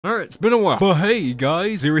Alright, it's been a while. But hey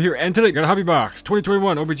guys, we're here and today got a hobby box.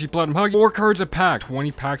 2021 O-Pee-Chee Platinum Huggy. 4 cards a pack,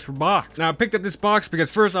 20 packs per box. Now I picked up this box because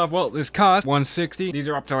first off, well, this cost $160. These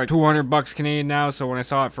are up to like 200 bucks Canadian now, so when I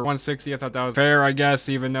saw it for $160, I thought that was fair, I guess,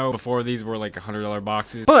 even though before these were like $100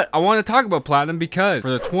 boxes. But I want to talk about Platinum because for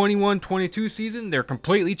the 21-22 season, they're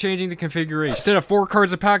completely changing the configuration. Instead of 4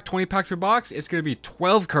 cards a pack, 20 packs per box, it's going to be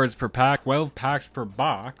 12 cards per pack, 12 packs per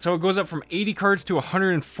box. So it goes up from 80 cards to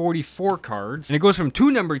 144 cards, and it goes from 2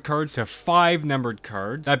 numbered cards to 5 numbered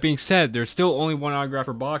cards. That being said, there's still only 1 autograph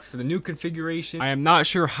per box for the new configuration. I am not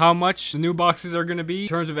sure how much the new boxes are going to be. In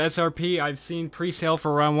terms of SRP, I've seen pre-sale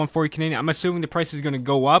for around 140 Canadian. I'm assuming the price is going to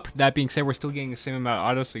go up. That being said, we're still getting the same amount of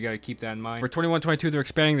autos, so you got to keep that in mind. For 21-22, they're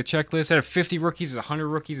expanding the checklist. Instead of 50 rookies, it's 100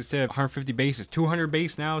 rookies. Instead of 150 base, it's 200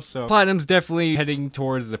 base now. So Platinum's definitely heading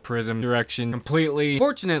towards the Prism direction completely.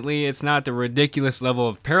 Fortunately, it's not the ridiculous level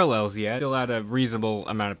of parallels yet. Still at a reasonable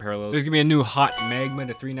amount of parallels. There's going to be a new hot magma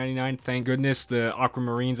to $3.99. Thank goodness the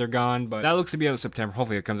aquamarines are gone, but that looks to be out in September.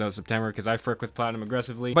 Hopefully it comes out in September because I frick with Platinum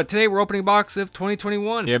aggressively. But today we're opening a box of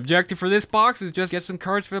 2021. The objective for this box is just get some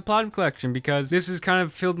cards for the Platinum collection because this has kind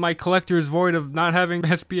of filled my collector's void of not having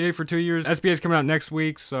SPA for 2 years. SPA is coming out next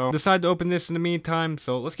week, so decided to open this in the meantime,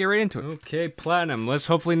 so let's get right into it. Okay, Platinum. Let's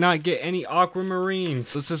hopefully not get any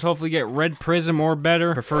aquamarines. Let's just hopefully get red Prism or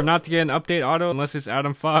better. Prefer not to get an update auto unless it's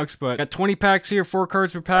Adam Fox, but got 20 packs here, 4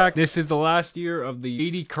 cards per pack. This is the last year of the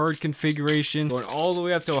 80 card configuration, going all the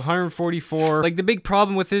way up to 144. Like, the big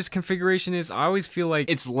problem with this configuration is I always feel like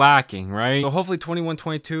it's lacking, right? So hopefully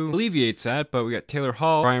 21-22 alleviates that, but we got Taylor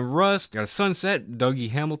Hall, Brian Rust, got a Sunset, Dougie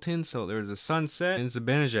Hamilton, so there's a Sunset, and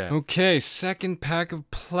Zibanejad. Okay, second pack of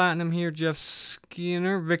Platinum here, Jeff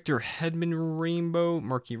Skinner, Victor Hedman Rainbow,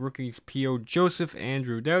 Marquee Rookies, P.O. Joseph,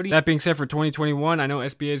 Andrew Doughty. That being said, for 2021, I know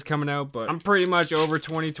SBA is coming out, but I'm pretty much over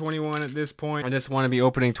 2021 at this point. I just want to be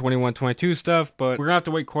opening 21-22 stuff, but we're gonna have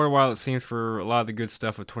to wait quite a while, it seems, for a lot of the good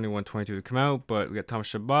stuff of 21-22 to come out. But we got Thomas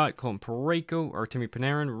Shabbat, Colton Parayko, Artemi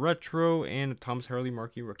Panarin, Retro, and Thomas Harley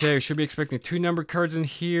Marquee Rookie. Okay, we should be expecting 2 numbered cards in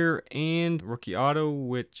here and rookie auto,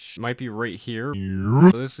 which might be right here.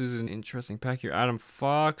 So this is an interesting pack here. Adam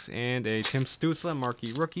Fox and a Tim Stützle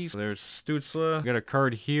Marquee Rookies. So there's Stützle. We got a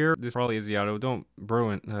card here. This probably is the auto. Don't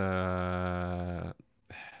Bruin.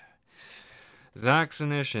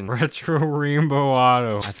 Vaccination Retro Rainbow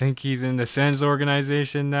Auto. I think he's in the Sens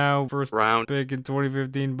organization now. First round pick in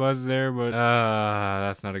 2015 buzz there, but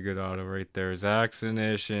that's not a good auto right there.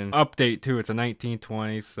 Vaccination. Update too. It's a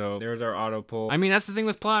 1920, so there's our auto pull. I mean, that's the thing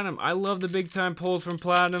with Platinum. I love the big time pulls from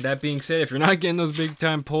Platinum. That being said, if you're not getting those big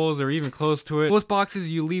time pulls or even close to it, most boxes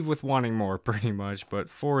you leave with wanting more pretty much. But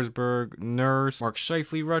Forsberg, Nurse, Mark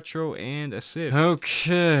Scheifele Retro, and a Sid.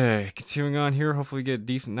 Okay, continuing on here. Hopefully get a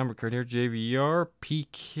decent number card here. JVR.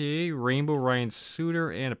 PK, Rainbow, Ryan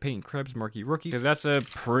Suter, and a Peyton Krebs Marquee Rookie. Because that's a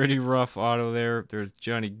pretty rough auto there. There's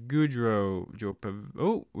Johnny Gaudreau, Joe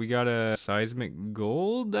oh, we got a Seismic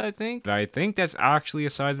Gold, I think. I think that's actually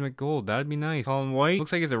a Seismic Gold. That'd be nice. Colin White.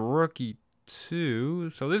 Looks like it's a rookie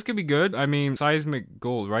too. So this could be good. I mean, Seismic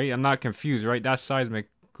Gold, right? I'm not confused, right? That's Seismic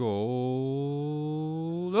Gold.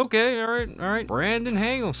 Okay, alright. Brandon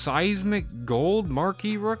Hagel, Seismic Gold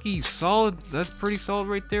Marquee Rookie. Solid. That's pretty solid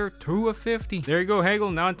right there. 2 of 50. There you go, Hagel,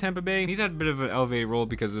 now in Tampa Bay. He's had a bit of an elevated role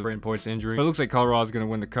because of Brandon Point's injury. But it looks like Colorado's going to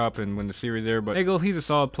win the cup and win the series there. But Hagel, he's a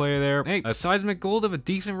solid player there. Hey, a Seismic Gold of a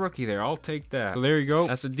decent rookie there. I'll take that. So there you go.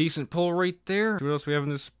 That's a decent pull right there. What else we have in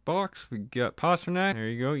this box? We got Pasternak. There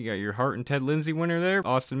you go. You got your Hart and Ted Lindsay winner there.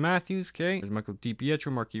 Austin Matthews. Okay. There's Michael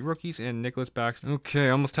DiPietro, Marquee Rookies, and Nicholas Baxter. Okay,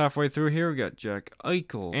 almost halfway through here. We got Jack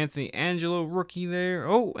Eichel, Anthony Angelo rookie there.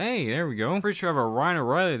 Oh, hey, there we go. Pretty sure I have a Ryan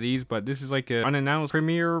O'Reilly of these, but this is like an unannounced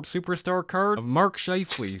premier superstar card of Mark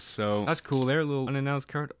Scheifele. So that's cool there. A little unannounced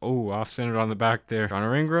card. Oh, off-centered on the back there.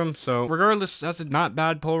 Connor Ingram. So regardless, that's a not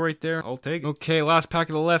bad pull right there. I'll take it. Okay, last pack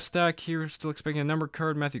of the left stack here. Still expecting a number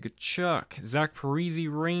card. Matthew Tkachuk, Zach Parise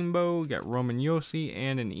Rainbow. We got Roman Yossi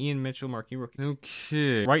and an Ian Mitchell Marquee Rookie.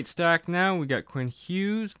 Okay, right stack now. We got Quinn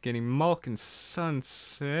Hughes, getting Malkin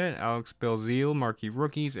Sunset, Alex Belzile, Marquee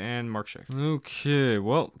Rookies, and Mark Scheifele. Okay,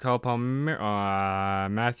 well, Kyle Palmer,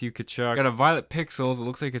 Matthew Tkachuk. Got a Violet Pixels. It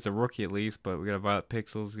looks like it's a rookie at least, but we got a Violet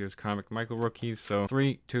Pixels. There's Comic Michael Rookies. So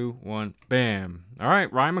 3, 2, 1, bam. All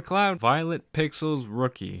right, Ryan McLeod, Violet Pixels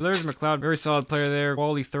rookie. So there's McLeod, very solid player there.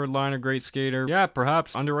 Quality third liner, great skater. Yeah,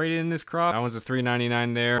 perhaps underrated in this crop. That one's a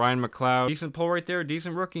 $3.99 there. Ryan McLeod, decent pull right there,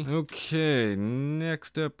 decent rookie. Okay,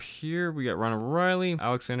 next up here we got Ron O'Reilly,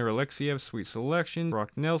 Alexander Alexiev, sweet selection,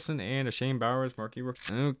 Brock Nelson, and a Shane Bowers Marquee Rookie.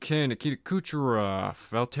 Okay, Nikita Kucherov,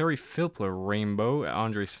 Valtteri Filppula, Rainbow,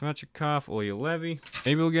 Andrei Svechnikov, Ilya Levy.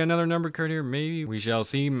 Maybe we'll get another numbered card here. Maybe. We shall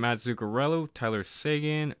see. Matt Zuccarello, Tyler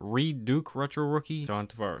Seguin, Reed Duke, Retro Rookie, John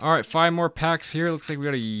Tavares. All right, 5 more packs here. Looks like we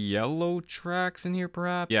got a yellow tracks in here,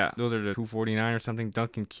 perhaps. Yeah, those are the 249 or something.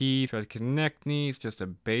 Duncan Keith, try to connect me. It's just a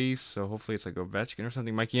base, so hopefully it's like Ovechkin or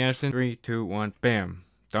something. Mikey Anderson. 3, 2, 1, bam.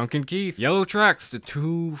 Duncan Keith. Yellow tracks to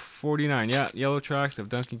 249. Yeah, yellow tracks of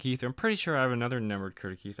Duncan Keith. I'm pretty sure I have another numbered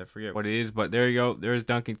card of Keith. I forget what it is, but there you go. There's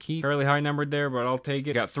Duncan Keith. Fairly high numbered there, but I'll take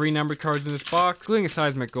it. Got 3 numbered cards in this box, including a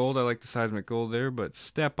seismic gold. I like the seismic gold there, but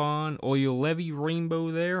step on. Ilya Levy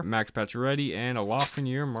rainbow there. Max Pacioretty and a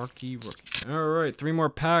Lafreniere marquee rookie. All right, 3 more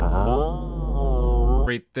packs.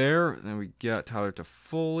 Right there. Then we got Tyler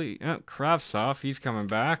Toffoli. Kravtsov, he's coming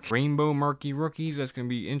back. Rainbow marquee rookies. That's going to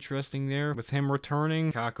be interesting there with him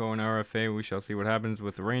returning. Kako and RFA. We shall see what happens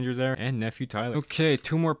with the Rangers there. And nephew Tyler. Okay,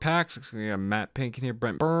 2 more packs. Looks like we got Matt Pink in here.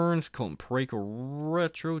 Brent Burns, Colton Parayko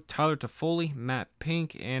retro, Tyler Toffoli, Matt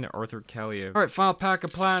Pink, and Arthur Kaliev. All right, final pack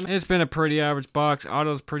of platinum. It's been a pretty average box.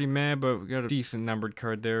 Auto's pretty mad, but we got a decent numbered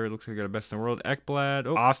card there. It looks like we got a best in the world. Ekblad.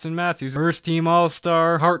 Oh, Austin Matthews. First team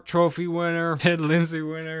All-Star. Hart Trophy winner. Ted Lindsay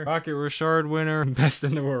winner, Rocket Richard winner, best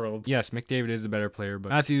in the world. Yes, McDavid is the better player, but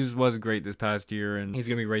Matthews was great this past year, and he's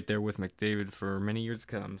gonna be right there with McDavid for many years to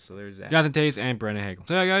come. So there's that. Jonathan Taves and Brennan Hagel.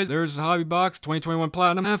 So yeah, guys, there's the hobby box 2021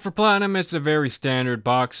 platinum. And for platinum, it's a very standard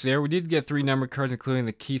box there. We did get 3 numbered cards, including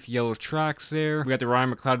the Keith yellow tracks there. We got the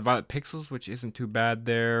Ryan McLeod violet pixels, which isn't too bad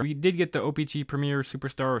there. We did get the O-Pee-Chee Premier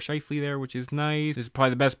Superstar Shifley there, which is nice. This is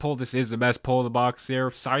probably the best pull. This is the best pull of the box there.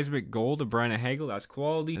 Seismic gold of Brennan Hagel. That's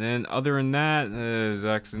quality. And then other than that,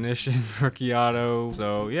 Zach Ignition, rookie auto.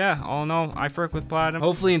 So yeah, all in all, I frick with platinum.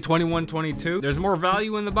 Hopefully in 21-22, there's more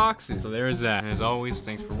value in the boxes. So there's that. And as always,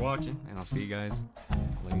 thanks for watching, and I'll see you guys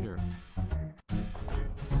later.